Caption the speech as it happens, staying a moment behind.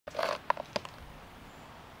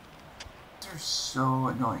are so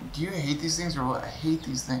annoying. Do you hate these things or what? I hate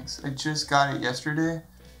these things. I just got it yesterday.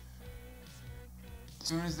 As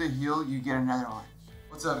soon as they heal, you get another one.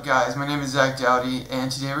 What's up guys, my name is Zach Dowdy,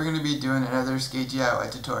 and today we're going to be doing another skate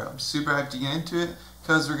DIY tutorial. I'm super hyped to get into it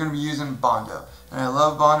because we're going to be using Bondo. And I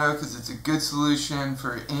love Bondo because it's a good solution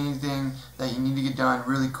for anything that you need to get done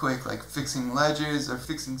really quick, like fixing ledges or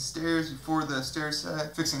fixing stairs before the stair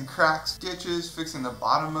set, fixing cracks, ditches, fixing the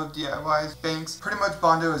bottom of DIYs, banks. Pretty much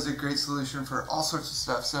Bondo is a great solution for all sorts of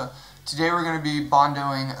stuff. So today we're going to be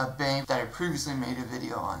Bondoing a bank that I previously made a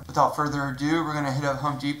video on. Without further ado, we're going to hit up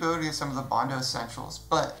Home Depot to get some of the Bondo essentials.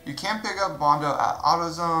 But you can pick up Bondo at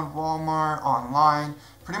AutoZone, Walmart, online.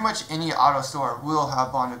 Pretty much any auto store will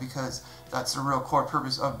have Bondo because that's the real core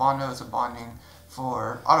purpose of Bondo, is a bonding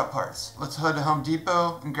for auto parts. Let's head to Home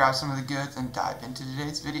Depot and grab some of the goods and dive into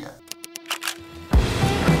today's video.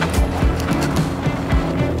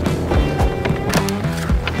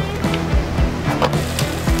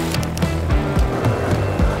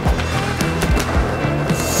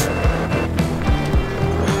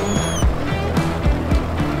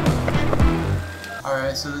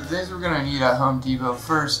 Alright, so the things we're going to need at Home Depot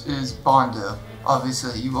first is Bondo.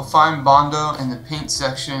 Obviously, you will find Bondo in the paint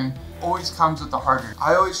section. Always comes with the hardener.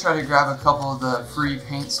 I always try to grab a couple of the free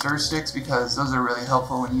paint stir sticks because those are really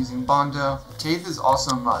helpful when using Bondo. Tape is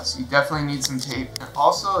also a must. You definitely need some tape. And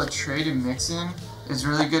also a tray to mix in is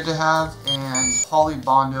really good to have, and Poly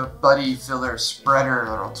Bondo Buddy Filler Spreader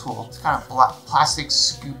little tool. It's kind of plastic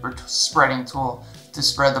scooper spreading tool to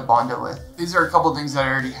spread the Bondo with. These are a couple things that I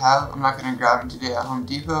already have. I'm not going to grab them today at Home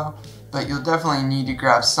Depot, but you'll definitely need to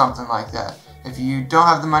grab something like that. If you don't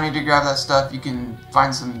have the money to grab that stuff, you can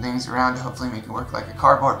find some things around to hopefully make it work, like a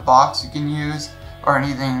cardboard box you can use, or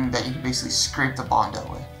anything that you can basically scrape the Bondo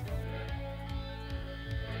with.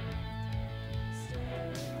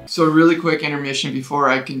 So a really quick intermission before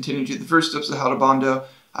I continue to the first steps of how to Bondo.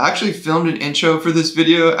 I actually filmed an intro for this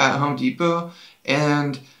video at Home Depot,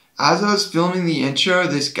 and as I was filming the intro,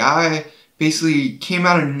 this guy basically came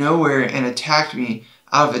out of nowhere and attacked me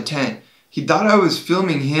out of a tent. He thought I was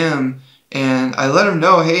filming him, and I let him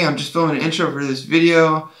know, hey, I'm just filming an intro for this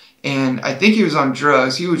video, and I think he was on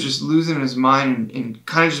drugs. He was just losing his mind and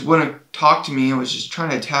kind of just wouldn't talk to me and was just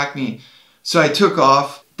trying to attack me. So I took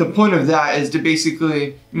off. The point of that is to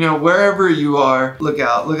basically, wherever you are, look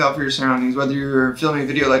out for your surroundings, whether you're filming a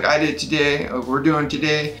video like I did today, or we're doing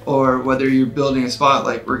today, or whether you're building a spot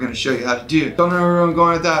like we're going to show you how to do. Don't know where I'm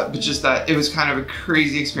going with that, but just that it was kind of a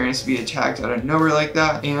crazy experience to be attacked out of nowhere like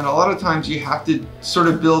that. And a lot of times you have to sort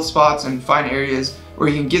of build spots and find areas where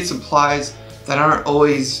you can get supplies that aren't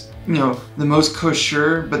always the most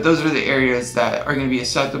kosher, but those are the areas that are going to be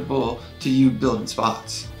acceptable to you building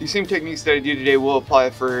spots. These same techniques that I do today will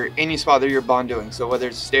apply for any spot that you're Bondoing, so whether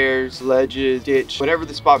it's stairs, ledges, ditch, whatever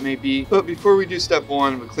the spot may be. But before we do step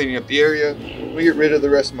one with cleaning up the area, let me get rid of the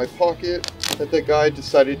rest of my pocket that guy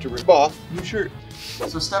decided to rip off. New shirt.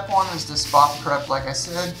 So step one is the spot prep, like I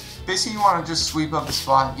said. Basically you want to just sweep up the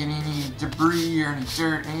spot, get any debris or any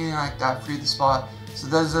dirt, anything like that, free the spot, so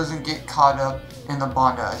that doesn't get caught up in the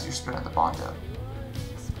Bondo as you're spinning the Bondo.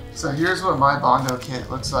 So here's what my Bondo kit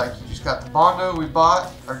looks like. You just got the Bondo we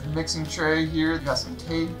bought, our mixing tray here, you got some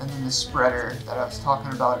tape, and then the spreader that I was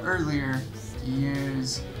talking about earlier to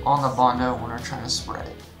use on the Bondo when we're trying to spread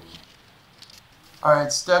it.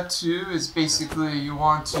 Alright, step two is basically you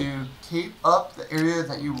want to tape up the area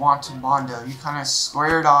that you want to Bondo. You kind of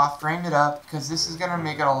square it off, frame it up, because this is going to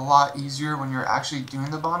make it a lot easier when you're actually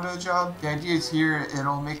doing the Bondo job. The idea is here,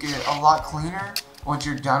 it'll make it a lot cleaner once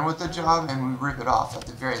you're done with the job and we rip it off at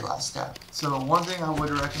the very last step. So one thing I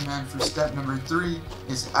would recommend for step number 3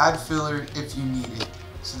 is add filler if you need it.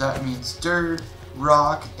 So that means dirt,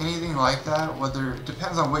 rock, anything like that, whether it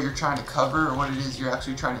depends on what you're trying to cover or what it is you're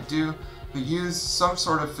actually trying to do. But use some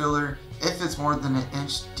sort of filler if it's more than 1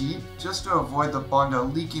 inch deep, just to avoid the Bondo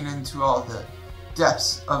leaking into all the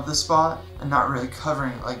depths of the spot and not really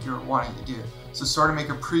covering it like you're wanting to do. So sort of make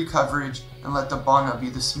a pre-coverage and let the Bondo be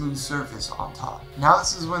the smooth surface on top. Now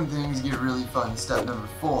this is when things get really fun. Step number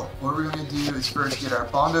 4. What we're going to do is first get our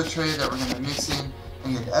Bondo tray that we're going to mix in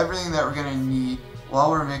and get everything that we're going to need while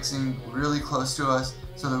we're mixing really close to us,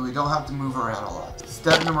 so that we don't have to move around a lot.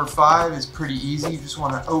 Step number 5 is pretty easy. You just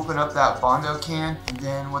want to open up that Bondo can, and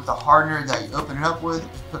then with the hardener that you open it up with,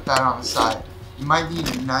 put that on the side. You might need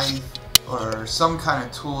a knife or some kind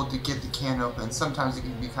of tool to get the can open. Sometimes it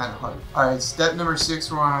can be kind of hard. Alright, step number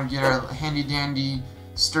 6, we're going to get our handy dandy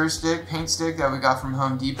stir stick, paint stick that we got from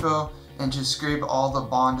Home Depot, and just scrape all the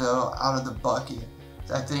Bondo out of the bucket.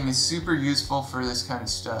 That thing is super useful for this kind of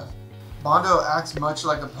stuff. Bondo acts much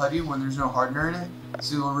like a putty when there's no hardener in it,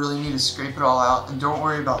 so you'll really need to scrape it all out. And don't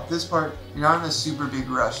worry about this part, you're not in a super big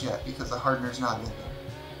rush yet because the hardener's not in there.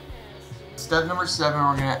 Step number 7,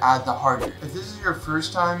 we're going to add the hardener. If this is your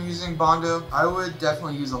first time using Bondo, I would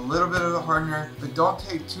definitely use a little bit of the hardener, but don't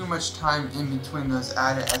take too much time in between those,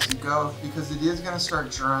 add it as you go, because it is going to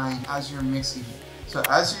start drying as you're mixing it. So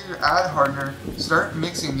as you add hardener, start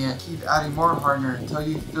mixing it, keep adding more hardener until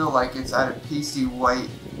you feel like it's at a pasty white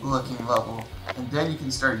looking level, and then you can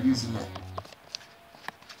start using it.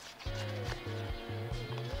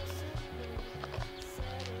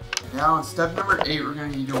 Now in step number 8, we're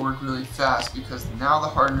going to need to work really fast because now the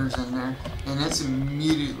hardener's in there and it's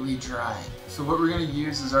immediately drying. So what we're going to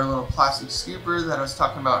use is our little plastic scooper that I was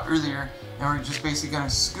talking about earlier, and we're just basically going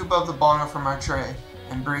to scoop up the Bondo from our tray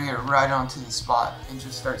and bring it right onto the spot and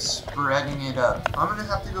just start spreading it up. I'm going to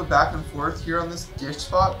have to go back and forth here on this dish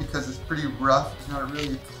spot because it's pretty rough. There's not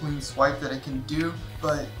really a clean swipe that I can do,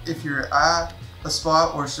 but if you're at a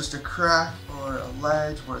spot where it's just a crack or a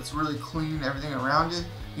ledge where it's really clean, everything around it,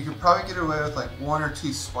 you can probably get away with like 1 or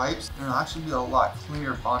 2 swipes, and it'll actually be a lot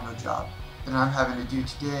cleaner Bondo job than I'm having to do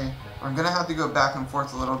today. I'm going to have to go back and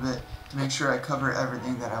forth a little bit to make sure I cover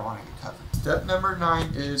everything that I want to get covered. Step number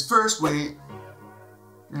 9 is first wait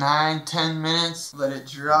 9-10 minutes, let it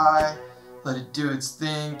dry, let it do its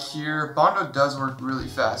thing, cure. Bondo does work really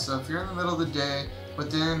fast, so if you're in the middle of the day,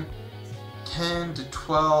 within 10 to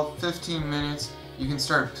 12, 15 minutes, you can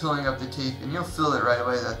start peeling up the tape and you'll feel it right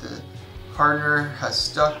away that the hardener has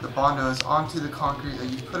stuck the Bondos onto the concrete that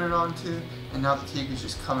you put it onto, and now the tape is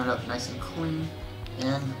just coming up nice and clean,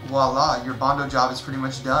 and voila, your Bondo job is pretty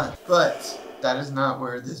much done. But that is not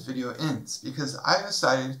where this video ends, because I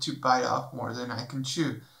decided to bite off more than I can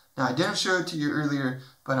chew. Now I didn't show it to you earlier,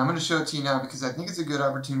 but I'm going to show it to you now because I think it's a good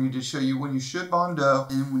opportunity to show you when you should Bondo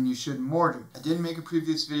and when you should mortar. I did make a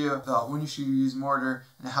previous video about when you should use mortar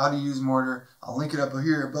and how to use mortar. I'll link it up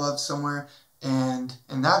here above somewhere. And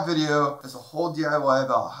in that video, there's a whole DIY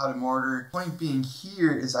about how to mortar. The point being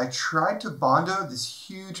here is I tried to Bondo this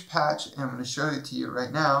huge patch, and I'm going to show it to you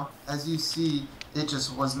right now. As you see, it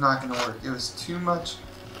just was not going to work. It was too much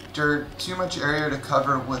dirt, too much area to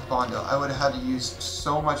cover with Bondo. I would have had to use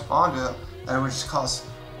so much Bondo that it would just cost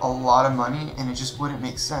a lot of money, and it just wouldn't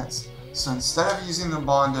make sense. So instead of using the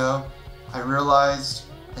Bondo, I realized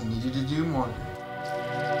I needed to do mortar.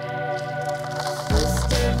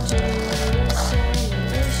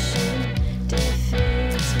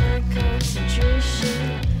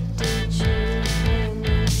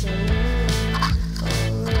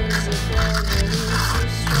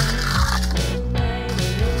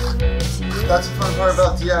 That's the fun part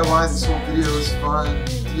about DIY. This whole video is fun.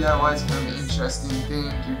 DIY is kind of an interesting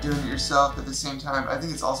thing. You're doing it yourself, but at the same time, I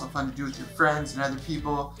think it's also fun to do with your friends and other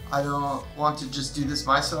people. I don't want to just do this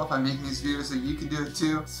myself. I'm making these videos so you can do it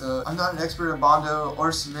too. So I'm not an expert at Bondo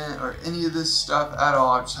or cement or any of this stuff at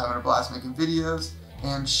all. I'm just having a blast making videos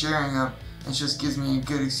and sharing them. It just gives me a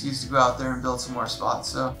good excuse to go out there and build some more spots.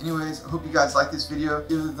 So anyways, I hope you guys liked this video.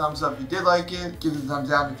 Give it a thumbs up if you did like it. Give it a thumbs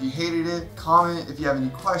down if you hated it. Comment if you have any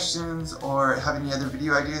questions or have any other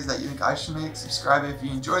video ideas that you think I should make. Subscribe if you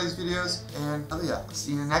enjoy these videos. And hell yeah, I'll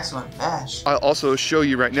see you in the next one. Mash. I'll also show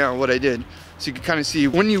you right now what I did, so you can kind of see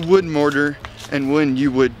when you would mortar and when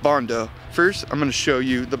you would Bondo. First, I'm going to show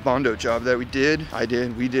you the Bondo job that we did.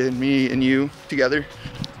 We did, me and you together.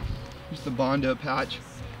 Here's the Bondo patch.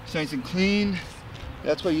 It's nice and clean.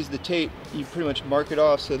 That's why I use the tape. You pretty much mark it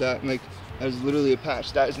off so that like that is literally a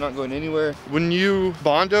patch. That is not going anywhere. When you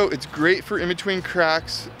Bondo, it's great for in between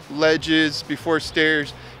cracks, ledges, before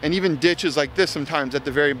stairs, and even ditches like this sometimes at the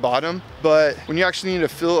very bottom. But when you actually need to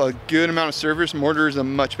fill a good amount of surface, mortar is a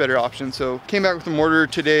much better option. So came back with the mortar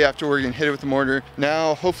today after work and hit it with the mortar.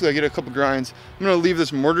 Now hopefully I get a couple grinds. I'm gonna leave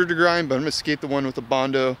this mortar to grind, but I'm gonna skate the one with the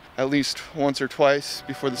Bondo at least once or twice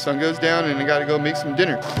before the sun goes down, and I gotta go make some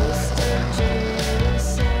dinner.